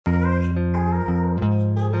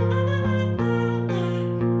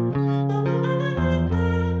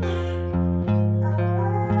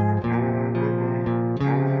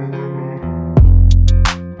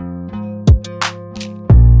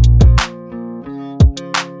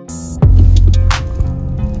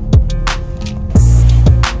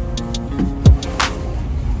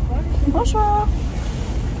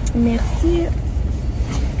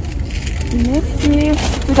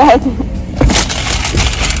peut-être.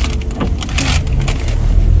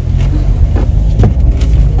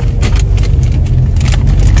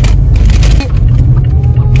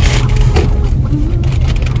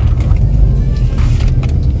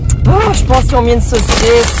 Oh, je pense qu'ils ont mis une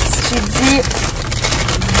saucisse. J'ai dit...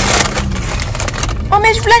 Oh,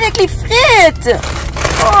 mais je voulais avec les frites!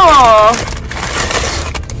 Oh!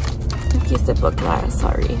 Ok, c'était pas clair,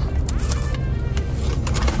 sorry.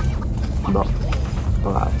 Bon, pas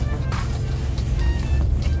grave.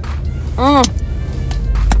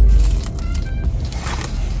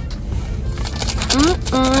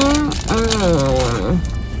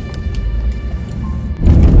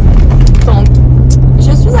 Donc,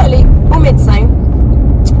 je suis allée au médecin.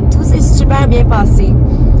 Tout s'est super bien passé.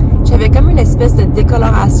 J'avais comme une espèce de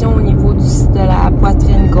décoloration au niveau de la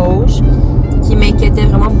poitrine gauche qui m'inquiétait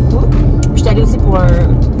vraiment beaucoup. Puis j'étais allée aussi pour un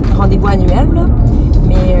rendez-vous annuel, là.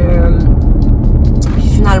 Mais puis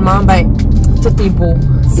finalement, ben, tout est beau.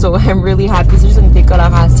 So I'm really happy. C'est juste une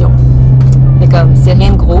décoloration. Mais comme, c'est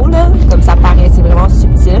rien de gros, là. Comme ça paraît, c'est vraiment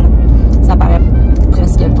subtil. Ça paraît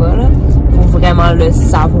presque pas, là. Faut vraiment le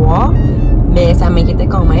savoir. Mais ça m'inquiétait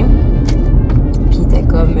quand même. Puis il était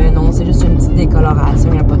comme, non, c'est juste une petite décoloration,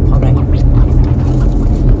 il n'y a pas de problème.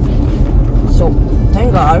 So,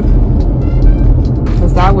 thank God.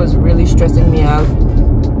 Because that was really stressing me out.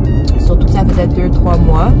 Surtout que ça faisait 2-3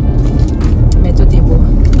 mois. Mais tout est beau.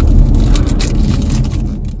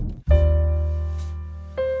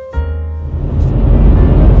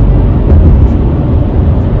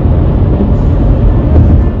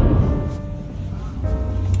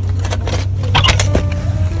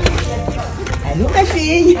 Allô, ma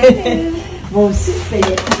fille! Moi aussi, je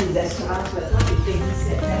payais des assurances maintenant que j'ai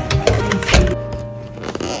 17 ans.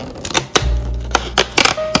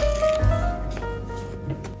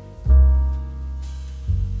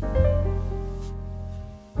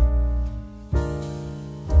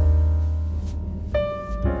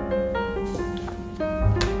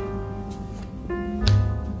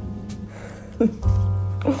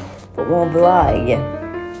 Pour mon vlog.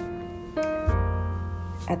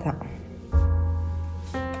 Attends.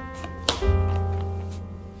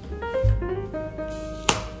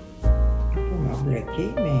 Bloqué,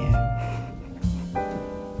 mais...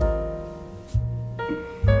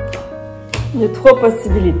 Il y a 3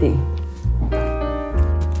 possibilités.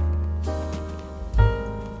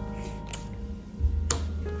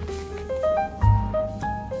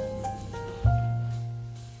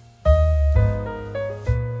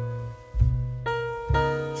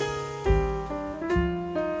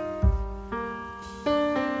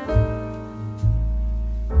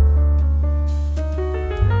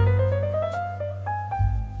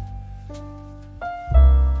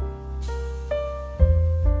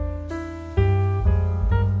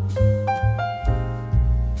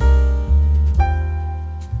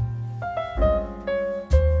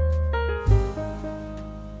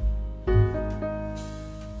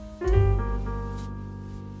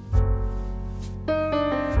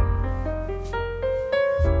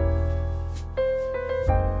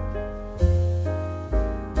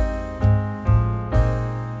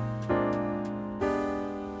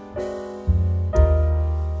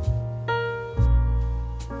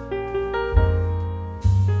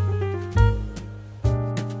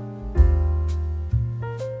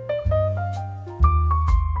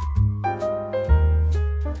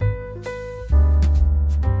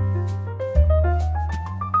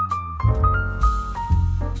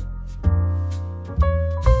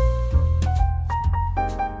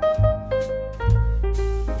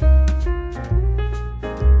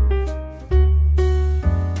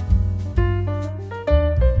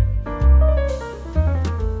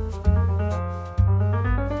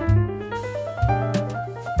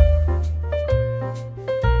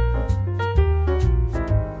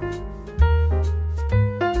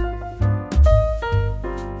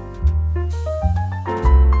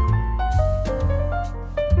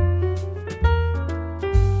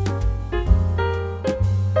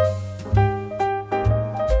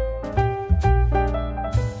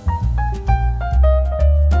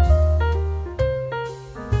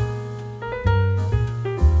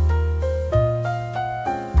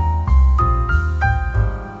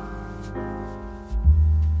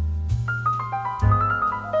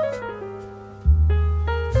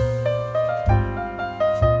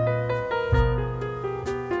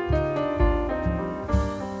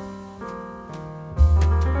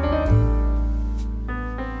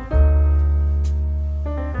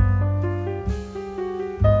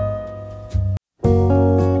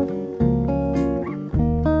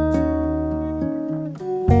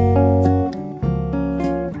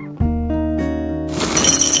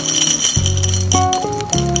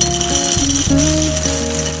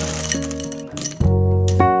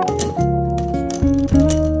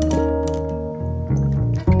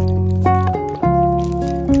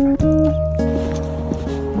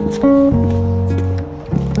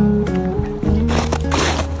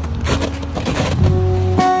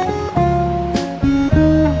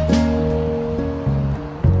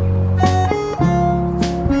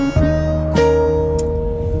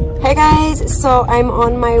 So I'm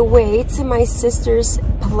on my way to my sister's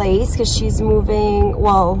place because she's moving,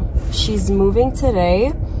 well, she's moving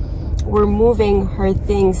today. We're moving her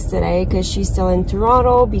things today because she's still in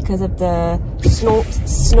Toronto because of the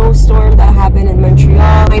snowstorm that happened in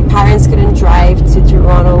Montreal. My parents couldn't drive to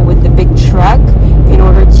Toronto with the big truck in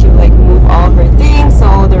order to like move all her things,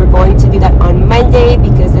 so they're going to do that on Monday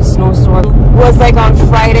because the snowstorm was like on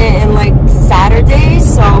Friday and like Saturday.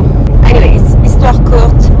 So anyways, histoire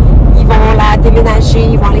courte, ils vont la déménager,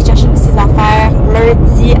 ils vont aller chercher ses affaires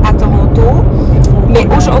lundi à Toronto. Mais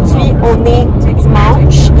aujourd'hui, on est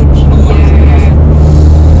dimanche et puis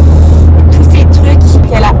tous ces trucs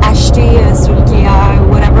qu'elle a achetés sur Ikea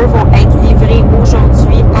ou whatever vont être livrés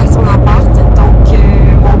aujourd'hui à son appart. Donc,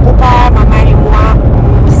 mon beau-père, ma mère et moi,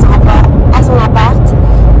 on s'en va à son appart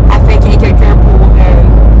afin qu'il y ait quelqu'un pour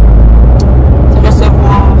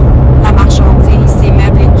recevoir la marchandise, ses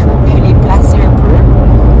meubles et tout, puis les placer un peu,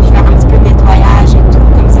 puis faire un petit peu de nettoyage et tout.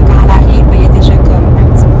 Comme ça, quand elle arrive, il y a déjà comme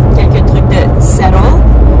quelques trucs de settle.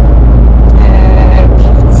 Puis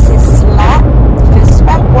c'est cela. Il fait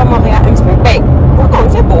super beau à Montréal. Un petit peu, ben, pourquoi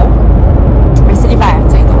il fait beau? Mais c'est l'hiver,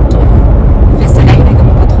 tu sais, donc il fait soleil, mais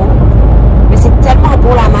comme pas trop. Mais c'est tellement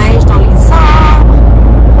beau la neige dans les arbres.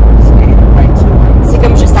 C'est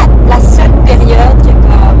comme juste la seule période que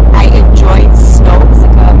comme I enjoy snow, c'est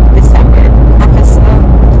comme December. Après ça,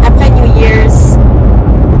 après New Year's,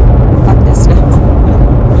 fuck the snow.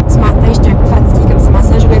 Ce matin, j'étais un peu fatiguée, comme c'est ma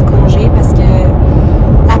seule journée de congé parce que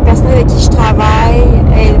la personne avec qui je travaille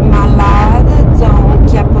est malade,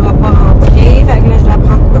 donc elle ne pourra pas rentrer. Fait que là, je dois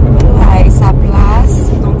prendre sa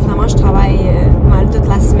place. Donc finalement, je travaille mal toute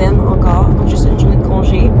la semaine encore. Donc juste une journée de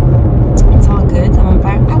congé. It's all good. Ça va me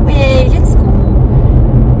faire ah ouais, let's go.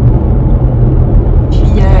 Puis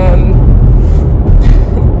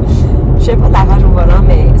je fais pas de la rage au volant,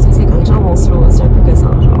 mais c'est parce que quand les gens vont slow, c'est un peu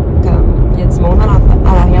gossant, genre comme il y a du monde à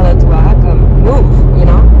l'arrière de toi, comme move, you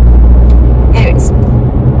know.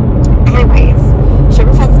 Anyways, je suis un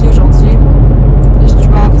peu fatiguée aujourd'hui. Je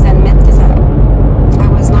dois vous admettre que ça, I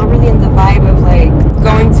was not really in the vibe of like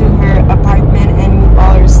going to her apartment and move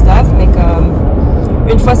all her stuff, mais comme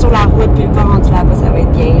une fois sur la route puis une fois rentrée là-bas, ça va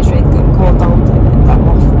être bien. Je vais être comme contente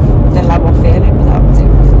de l'avoir fait là, puis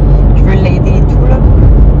je veux l'aider et tout là.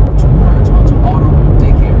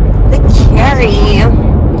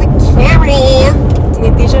 The Carrie.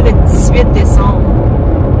 C'est déjà le 18 décembre.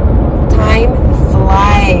 Time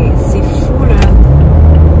flies. C'est fou, là.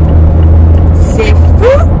 C'est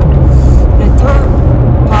fou! Le temps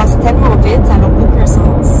passe tellement vite, ça n'a aucun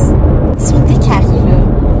sens. Sur des carrés, là,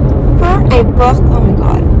 peu importe, oh my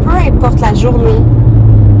god, peu importe la journée,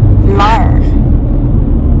 l'heure,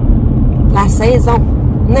 la saison,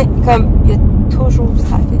 comme, il y a toujours du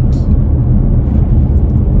trafic.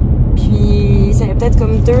 Puis, ça fait peut-être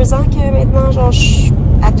comme 2 ans que maintenant, genre,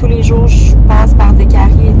 à tous les jours, je passe par des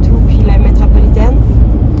carrés et tout, puis la métropolitaine.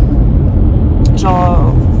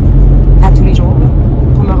 Genre, à tous les jours, là,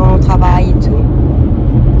 pour me rendre au travail et tout.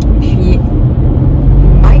 Puis,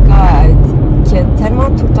 my god, qu'il y a tellement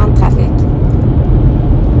tout le temps de trafic.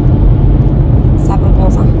 Ça n'a pas de bon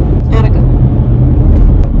sens. En tout cas.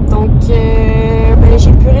 Donc, ben,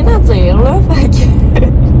 j'ai plus rien à dire, là. Fait que,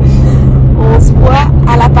 on se voit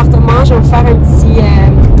à l'appartement. Je vais vous faire un petit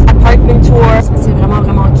apartment tour. C'est vraiment,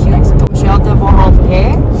 vraiment cute. Donc, j'ai hâte de voir en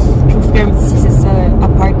vrai. Je vous ferai un petit, c'est ça,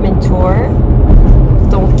 apartment tour.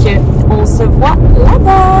 Donc, on se voit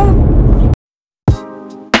là-bas.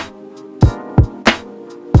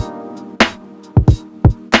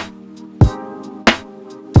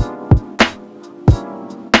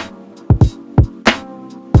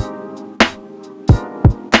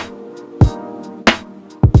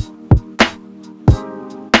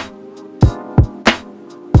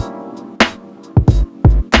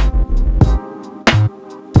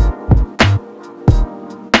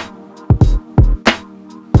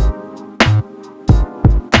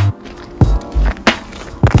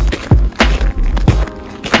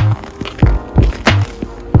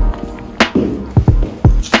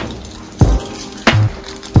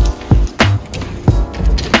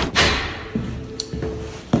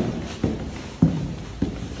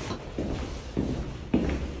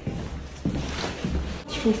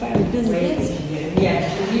 Il faut faire le business. Il y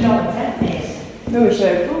a longtemps, mais... Non, mais je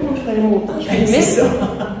savais pas, moi je prenais mon temps. Je filmais ça.